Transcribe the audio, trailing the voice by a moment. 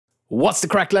What's the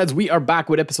crack, lads? We are back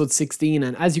with episode 16,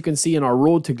 and as you can see in our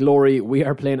road to glory, we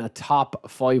are playing a top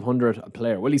 500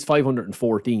 player. Well, he's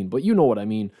 514, but you know what I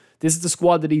mean. This is the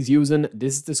squad that he's using.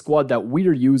 This is the squad that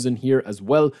we're using here as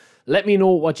well. Let me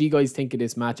know what you guys think of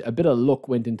this match. A bit of luck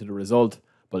went into the result,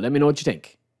 but let me know what you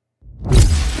think.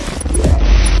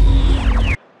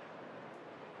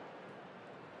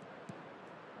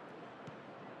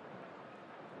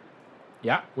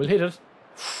 Yeah, we'll hit it.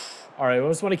 All right, I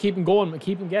just want to keep him going,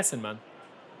 keep him guessing, man.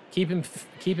 Keep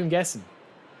him guessing.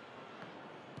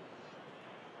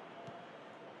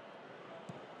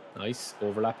 Nice,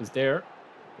 overlap is there,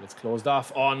 but it's closed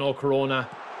off. Oh no, Corona.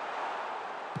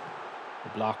 The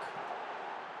block.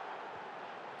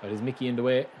 Got his Mickey in the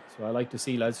way. That's what I like to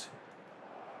see, lads.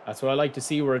 That's what I like to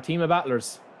see. We're a team of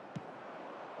battlers.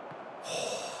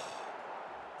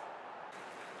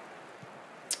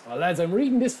 Oh, lads, I'm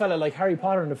reading this fella like Harry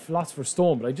Potter and the Philosopher's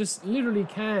Stone, but I just literally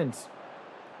can't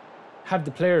have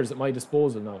the players at my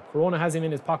disposal now. Corona has him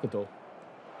in his pocket, though.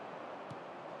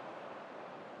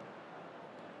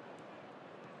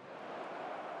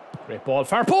 Great ball.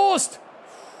 Far post!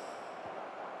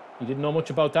 He didn't know much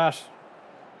about that.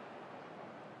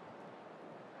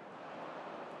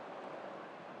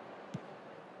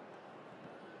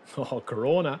 Oh,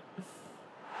 Corona.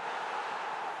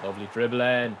 Lovely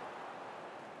dribbling.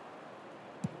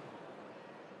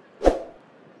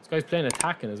 This guy's playing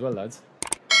attacking as well, lads.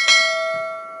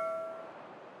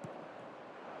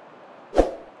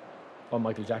 Oh,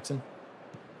 Michael Jackson.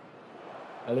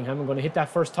 Bellingham, I'm going to hit that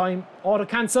first time. Auto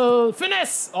cancel.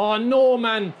 Finesse! Oh, no,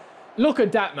 man. Look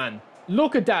at that, man.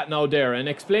 Look at that now there and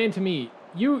explain to me.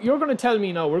 You're going to tell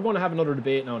me now. We're going to have another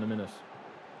debate now in a minute.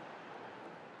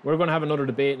 We're going to have another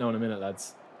debate now in a minute,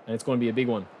 lads. And it's going to be a big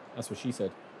one. That's what she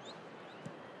said.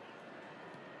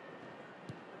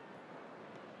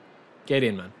 Get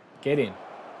in, man. Get in.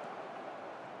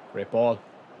 Great ball.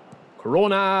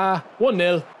 Corona.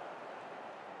 1-0.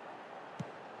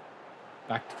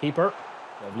 Back to keeper.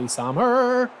 Lovely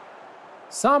Sommer.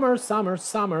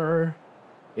 Sommer.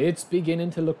 It's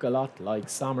beginning to look a lot like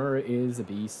Sommer is a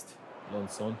beast. Lone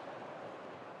son.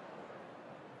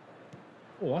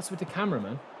 Oh, what's with the camera,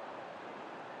 man?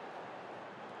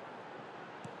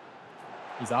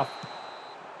 He's off.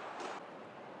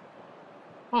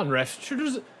 Come on, ref.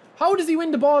 Sure, how does he win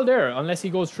the ball there unless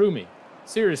he goes through me?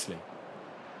 Seriously.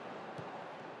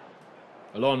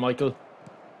 Alone, Michael.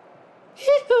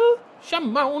 Hee-hoo!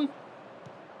 Shamon!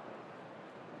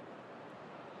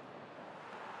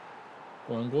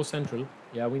 Go on, go central.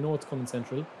 Yeah, we know it's coming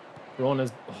central.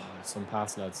 Corona's... Oh, some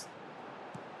pass, lads.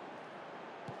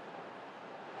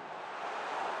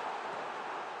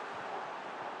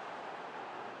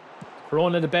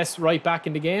 Corona the best right back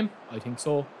in the game? I think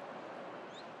so.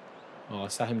 Oh, I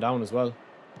sat him down as well.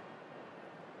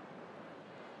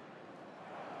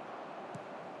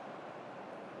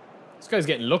 This guy's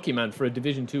getting lucky, man, for a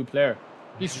Division 2 player.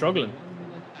 He's struggling.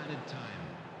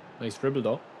 Nice dribble,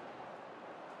 though.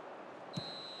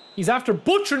 He's after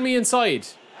butchering me inside.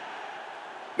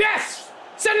 Yes!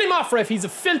 Send him off, ref. He's a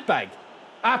filth bag.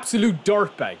 Absolute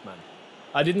dirt bag, man.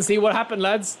 I didn't see what happened,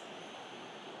 lads.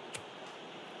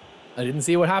 I didn't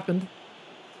see what happened.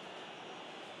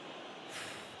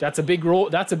 That's a big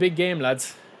that's a big game,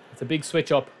 lads. It's a big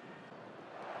switch up.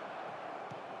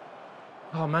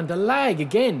 Oh man, the lag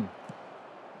again.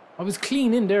 I was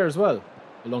clean in there as well.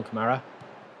 Alone Kamara.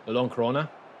 Alone Corona.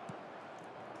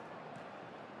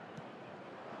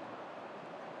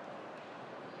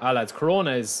 Ah, lads,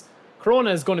 Corona is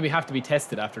going to have to be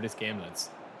tested after this game,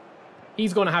 lads.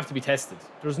 He's going to have to be tested.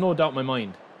 There's no doubt in my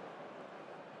mind.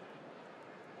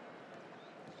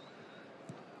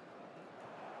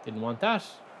 Didn't want that.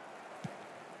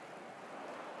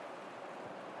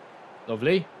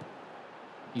 Lovely.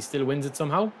 He still wins it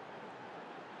somehow.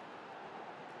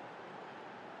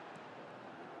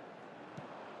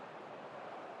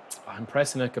 Oh, I'm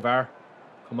pressing it, Gavar.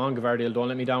 Come on, Gavardiel, don't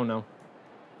let me down now.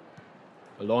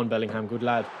 Alone, Bellingham, good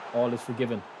lad. All is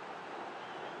forgiven.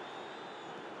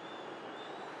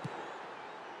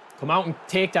 Come out and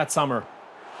take that, Sommer.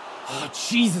 Oh,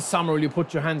 Jesus, Sommer, will you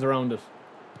put your hands around it?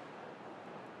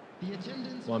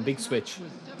 One big switch.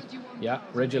 Yeah,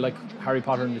 read you like Harry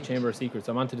Potter and the Chamber of Secrets.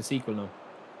 I'm on to the sequel now.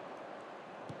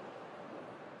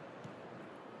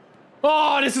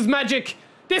 Oh, this is magic.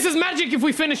 This is magic if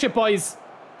we finish it, boys.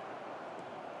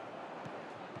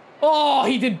 Oh,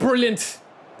 he did brilliant.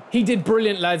 He did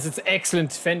brilliant, lads. It's excellent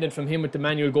defending from him with the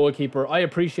manual goalkeeper. I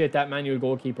appreciate that manual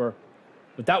goalkeeper.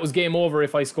 But that was game over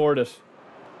if I scored it.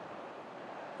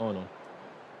 Oh, no.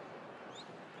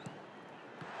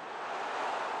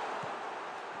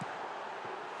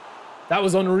 That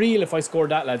was unreal if I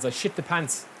scored that, lads. I shit the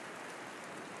pants.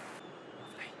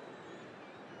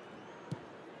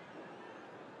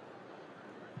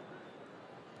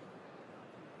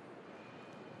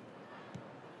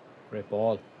 Great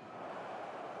ball.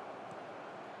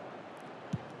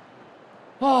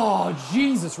 Oh,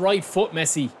 Jesus, right foot,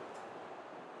 Messi.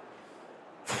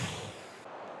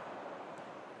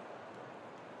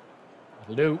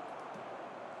 That'll do.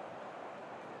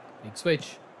 Big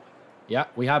switch. Yeah,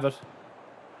 we have it.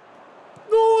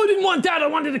 No, I didn't want that. I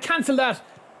wanted to cancel that.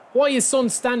 Why is Son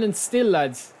standing still,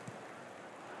 lads?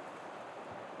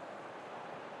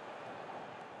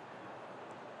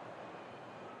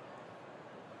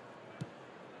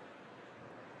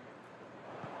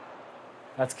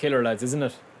 That's killer, lads, isn't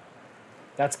it?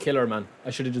 That's killer, man. I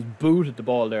should have just booted the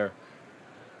ball there.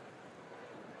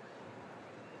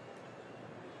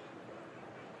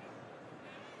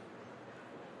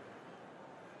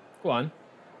 Go on.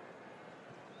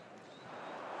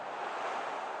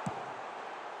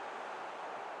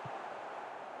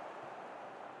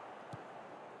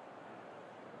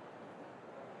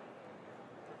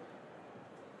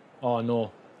 Oh,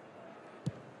 no.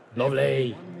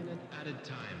 Lovely. 1 minute added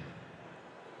time.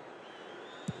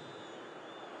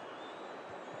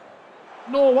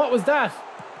 No, what was that?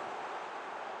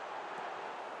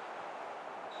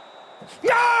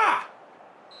 Yeah!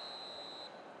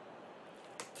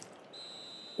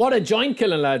 What a joint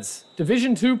killing, lads.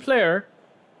 Division 2 player.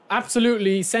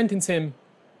 Absolutely sentence him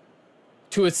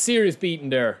to a serious beating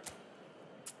there.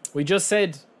 We just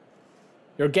said,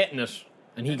 you're getting it.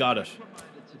 And he got it.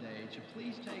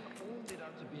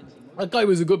 That guy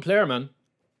was a good player, man.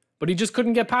 But he just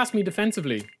couldn't get past me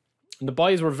defensively. And the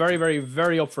boys were very, very,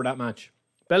 very up for that match.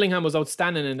 Bellingham was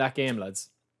outstanding in that game, lads.